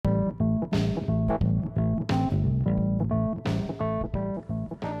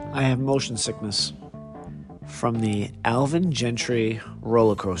I have motion sickness from the Alvin Gentry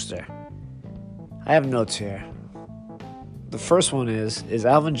roller coaster. I have notes here. The first one is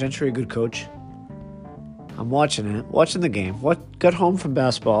Alvin Gentry a good coach? I'm watching the game. Got home from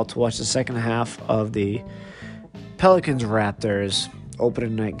basketball to watch the second half of the Pelicans-Raptors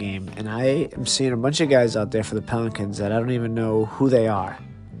opening night game, and I am seeing a bunch of guys out there for the Pelicans that I don't even know who they are.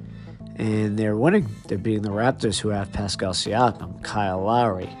 And they're winning. They're beating the Raptors, who have Pascal Siakam, Kyle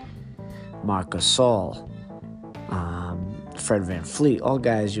Lowry, Marc Gasol, Fred VanVleet, all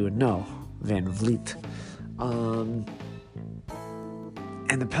guys you would know. Van Vliet. And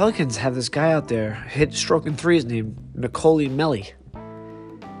the Pelicans have this guy out there stroking threes named Nicole Melli.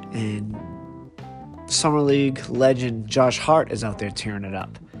 And Summer League legend Josh Hart is out there tearing it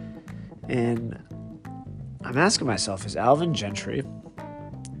up. And I'm asking myself, is Alvin Gentry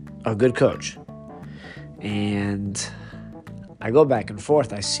a good coach? And I go back and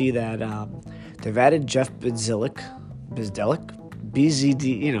forth. I see that they've added Jeff Bzdelik,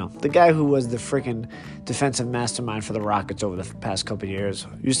 BZD, the guy who was the freaking defensive mastermind for the Rockets over the past couple of years.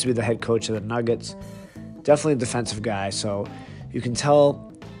 Used to be the head coach of the Nuggets. Definitely a defensive guy, so you can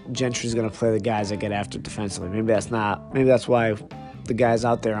tell Gentry's going to play the guys that get after defensively. Maybe that's why the guys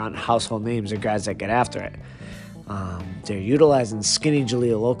out there aren't household names. They're guys that get after it. They're utilizing skinny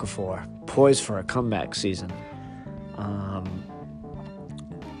Jahlil Okafor, poised for a comeback season.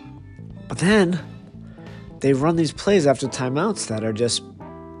 But then they run these plays after timeouts that are just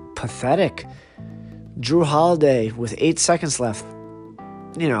pathetic. Drew Holiday with 8 seconds left.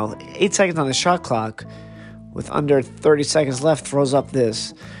 8 seconds on the shot clock with under 30 seconds left, throws up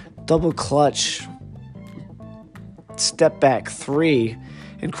this double clutch step back three.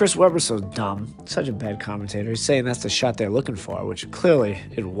 And Chris Webber's so dumb, such a bad commentator. He's saying that's the shot they're looking for, which clearly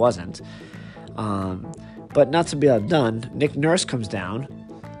it wasn't. But not to be outdone, Nick Nurse comes down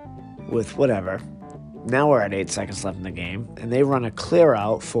with whatever. Now we're at 8 seconds left in the game, and they run a clear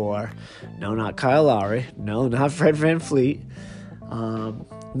out for, no, not Kyle Lowry, no, not Fred VanVleet,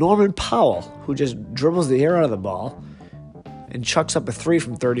 Norman Powell, who just dribbles the air out of the ball and chucks up a three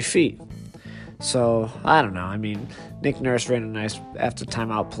from 30 feet. So, I don't know. I mean, Nick Nurse ran a nice after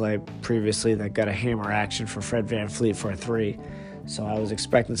timeout play previously that got a hammer action for Fred VanVleet for a three. So I was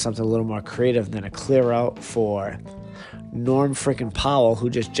expecting something a little more creative than a clear out for Norm freaking Powell, who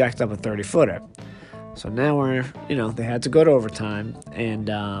just jacked up a 30-footer. So now they had to go to overtime, and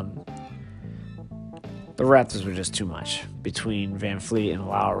the Raptors were just too much between VanVleet and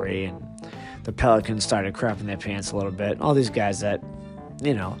Lowry, and the Pelicans started crapping their pants a little bit. All these guys that,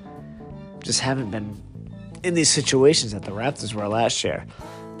 just haven't been in these situations that the Raptors were last year.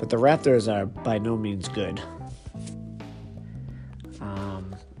 But the Raptors are by no means good.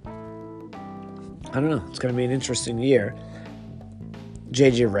 I don't know. It's going to be an interesting year.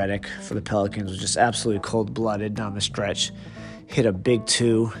 J.J. Redick for the Pelicans was just absolutely cold-blooded down the stretch. Hit a big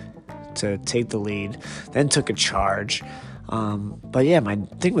two to take the lead, then took a charge. But yeah, my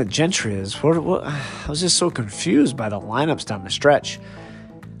thing with Gentry is I was just so confused by the lineups down the stretch.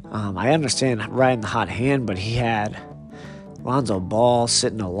 I understand riding the hot hand, but he had Lonzo Ball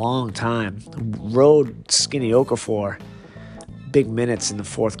sitting a long time, rode Skinny Okafor big minutes in the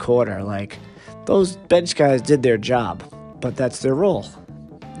fourth quarter. Like, those bench guys did their job, but that's their role.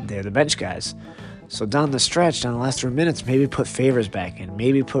 They're the bench guys. So down the stretch, down the last 3 minutes, maybe put Favors back in,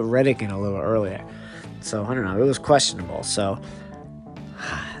 maybe put Redick in a little earlier. So, I don't know, it was questionable. So,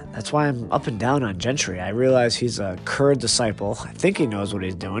 that's why I'm up and down on Gentry. I realize he's a Kerr disciple. I think he knows what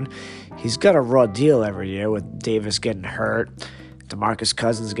he's doing. He's got a raw deal every year with Davis getting hurt, DeMarcus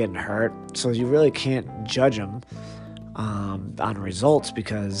Cousins getting hurt. So you really can't judge him on results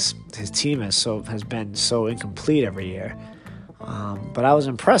because his team has been so incomplete every year. But I was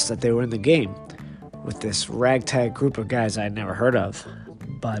impressed that they were in the game with this ragtag group of guys I had never heard of.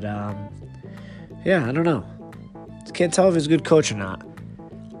 But, yeah, I don't know. Can't tell if he's a good coach or not.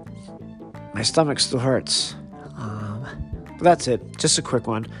 My stomach still hurts. But that's it. Just a quick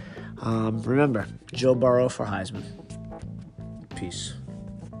one. Remember, Joe Burrow for Heisman. Peace.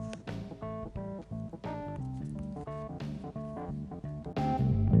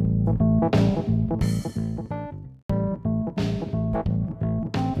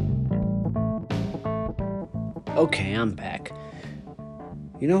 Okay, I'm back.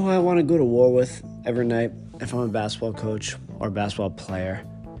 You know who I want to go to war with every night if I'm a basketball coach or a basketball player?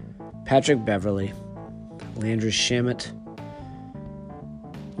 Patrick Beverley, Landry Shamet,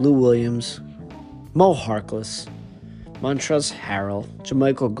 Lou Williams, Mo Harkless, Montrezl Harrell,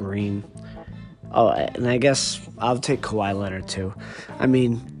 JaMychal Green. Oh, and I guess I'll take Kawhi Leonard too. I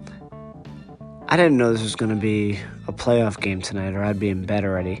mean, I didn't know this was going to be a playoff game tonight, or I'd be in bed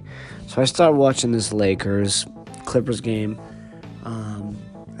already. So I started watching this Lakers-Clippers game.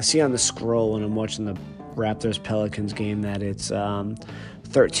 I see on the scroll when I'm watching the Raptors-Pelicans game that it's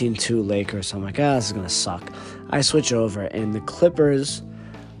 13-2 Lakers. So I'm like, this is going to suck. I switch over, and the Clippers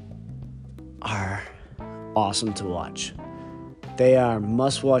are awesome to watch. They are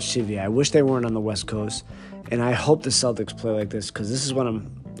must-watch TV. I wish they weren't on the West Coast, and I hope the Celtics play like this, because this is what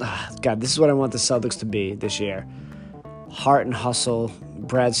this is what I want the Celtics to be this year. Heart and hustle,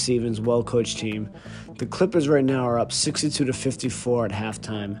 Brad Stevens, well-coached team. The Clippers right now are up 62-54 at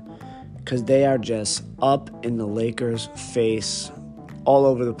halftime because they are just up in the Lakers' face all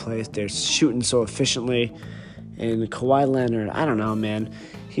over the place. They're shooting so efficiently. And Kawhi Leonard, I don't know, man.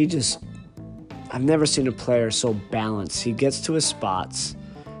 I've never seen a player so balanced. He gets to his spots.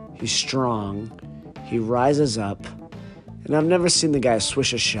 He's strong. He rises up. And I've never seen the guy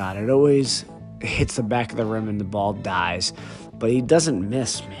swish a shot. It always hits the back of the rim and the ball dies. But he doesn't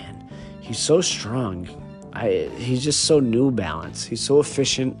miss, man. He's so strong. He's just so New Balance. He's so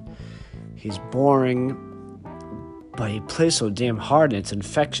efficient. He's boring. But he plays so damn hard, and it's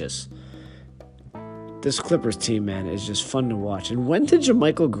infectious. This Clippers team, man, is just fun to watch. And when did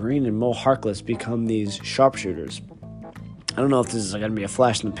JaMychal Green and Mo Harkless become these sharpshooters? I don't know if this is going to be a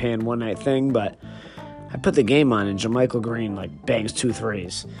flash-in-the-pan one-night thing, but I put the game on, and JaMychal Green, bangs 2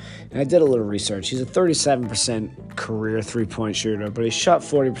 threes. And I did a little research. He's a 37% career three-point shooter, but he shot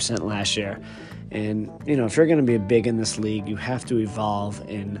 40% last year. And, if you're going to be big in this league, you have to evolve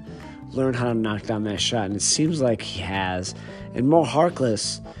and learn how to knock down that shot. And it seems like he has. And Mo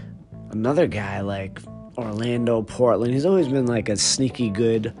Harkless, another guy like Orlando, Portland, he's always been a sneaky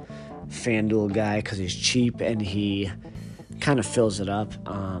good FanDuel guy because he's cheap and he kind of fills it up.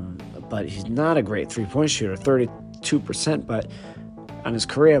 But he's not a great three-point shooter, 32%, but on his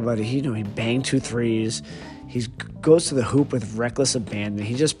career, he banged 2 threes. He goes to the hoop with reckless abandon.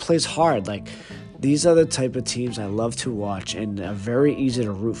 He just plays hard. These are the type of teams I love to watch and are very easy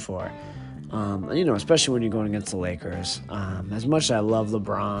to root for. Especially when you're going against the Lakers. As much as I love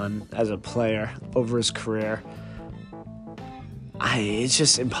LeBron as a player over his career, it's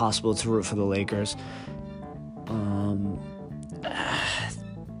just impossible to root for the Lakers.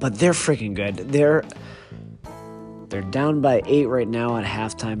 But they're freaking good. They're down by 8 right now at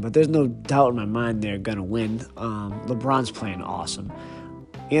halftime, but there's no doubt in my mind they're going to win. LeBron's playing awesome.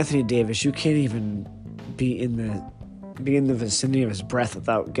 Anthony Davis, you can't even be in the vicinity of his breath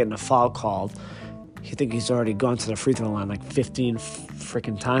without getting a foul called. You think he's already gone to the free throw line 15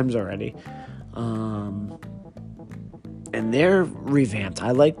 freaking times already. And they're revamped.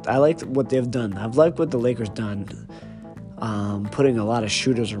 I like what they've done. I've liked what the Lakers done. Putting a lot of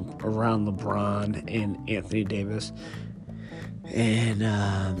shooters around LeBron and Anthony Davis.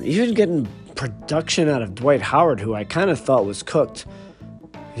 And even getting production out of Dwight Howard, who I kind of thought was cooked.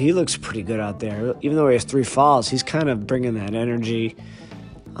 He looks pretty good out there. Even though he has 3 fouls, he's kind of bringing that energy.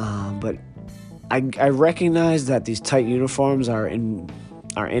 But I recognize that these tight uniforms are in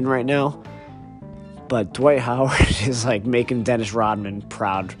right now. But Dwight Howard is making Dennis Rodman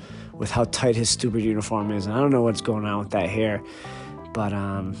proud with how tight his stupid uniform is. And I don't know what's going on with that hair. But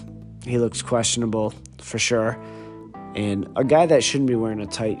he looks questionable for sure. And a guy that shouldn't be wearing a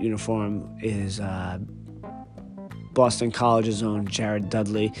tight uniform is Boston College's own Jared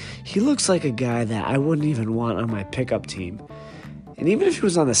Dudley. He looks like a guy that I wouldn't even want on my pickup team. And even if he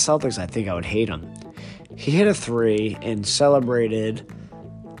was on the Celtics, I think I would hate him. He hit a 3 and celebrated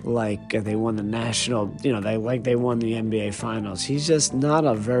like they won the national, they won the NBA Finals. He's just not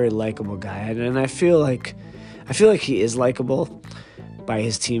a very likable guy. And I feel like he is likable by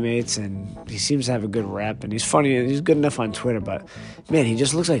his teammates, and he seems to have a good rep, and he's funny, and he's good enough on Twitter, but man, he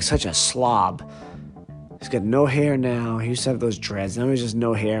just looks like such a slob. He's got no hair now. He used to have those dreads. Now he's just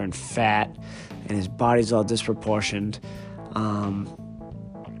no hair and fat, and his body's all disproportioned.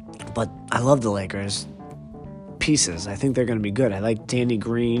 But I love the Lakers. Pieces. I think they're going to be good. I like Danny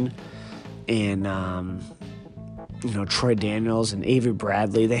Green and, Troy Daniels and Avery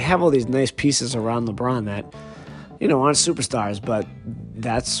Bradley. They have all these nice pieces around LeBron that, aren't superstars, but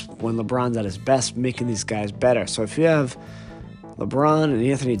that's when LeBron's at his best, making these guys better. So if you have LeBron and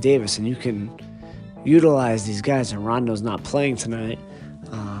Anthony Davis and you can utilize these guys, and Rondo's not playing tonight,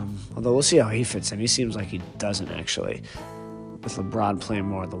 although we'll see how he fits in. He seems like he doesn't actually, with LeBron playing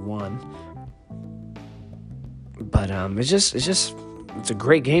more of the 1. But it's a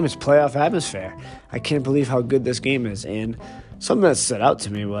great game. It's playoff atmosphere. I can't believe how good this game is. And something that stood out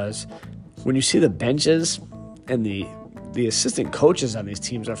to me was when you see the benches and the assistant coaches on these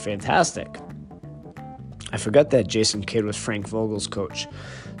teams are fantastic. I forgot that Jason Kidd was Frank Vogel's coach.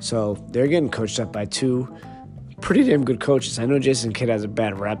 So they're getting coached up by two pretty damn good coaches. I know Jason Kidd has a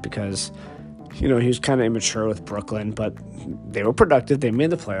bad rep because, he was kind of immature with Brooklyn, but they were productive. They made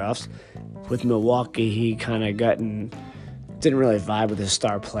the playoffs. With Milwaukee, he kind of didn't really vibe with his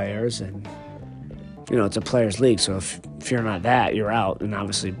star players, and it's a players' league, so if you're not that, you're out. And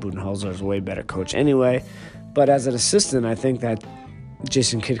obviously Budenholzer is a way better coach anyway. But as an assistant, I think that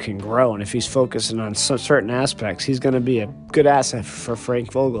Jason Kidd can grow, and if he's focusing on some certain aspects, he's going to be a good asset for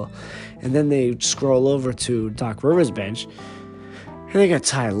Frank Vogel. And then they scroll over to Doc Rivers' bench, and they got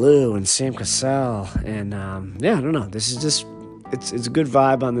Ty Lue and Sam Cassell, and I don't know. This is just it's a good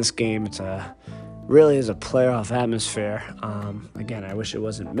vibe on this game. Really is a playoff atmosphere. Again, I wish it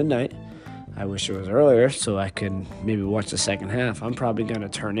wasn't midnight. I wish it was earlier so I could maybe watch the second half. I'm probably going to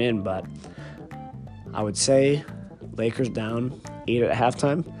turn in, but I would say Lakers down 8 at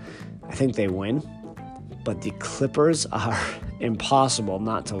halftime. I think they win, but the Clippers are impossible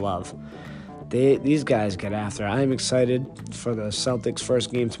not to love. These guys get after it. I'm excited for the Celtics'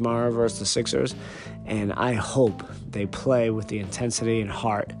 first game tomorrow versus the Sixers, and I hope they play with the intensity and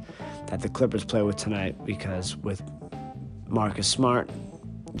heart that the Clippers play with tonight, because with Marcus Smart,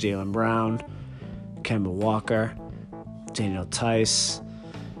 Jaylen Brown, Kemba Walker, Daniel Tice,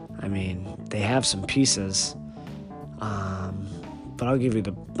 they have some pieces. But I'll give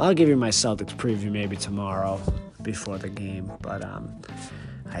you my Celtics preview maybe tomorrow before the game. But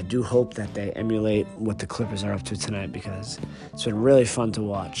I do hope that they emulate what the Clippers are up to tonight, because it's been really fun to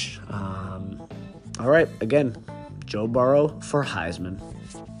watch. All right, again, Joe Burrow for Heisman.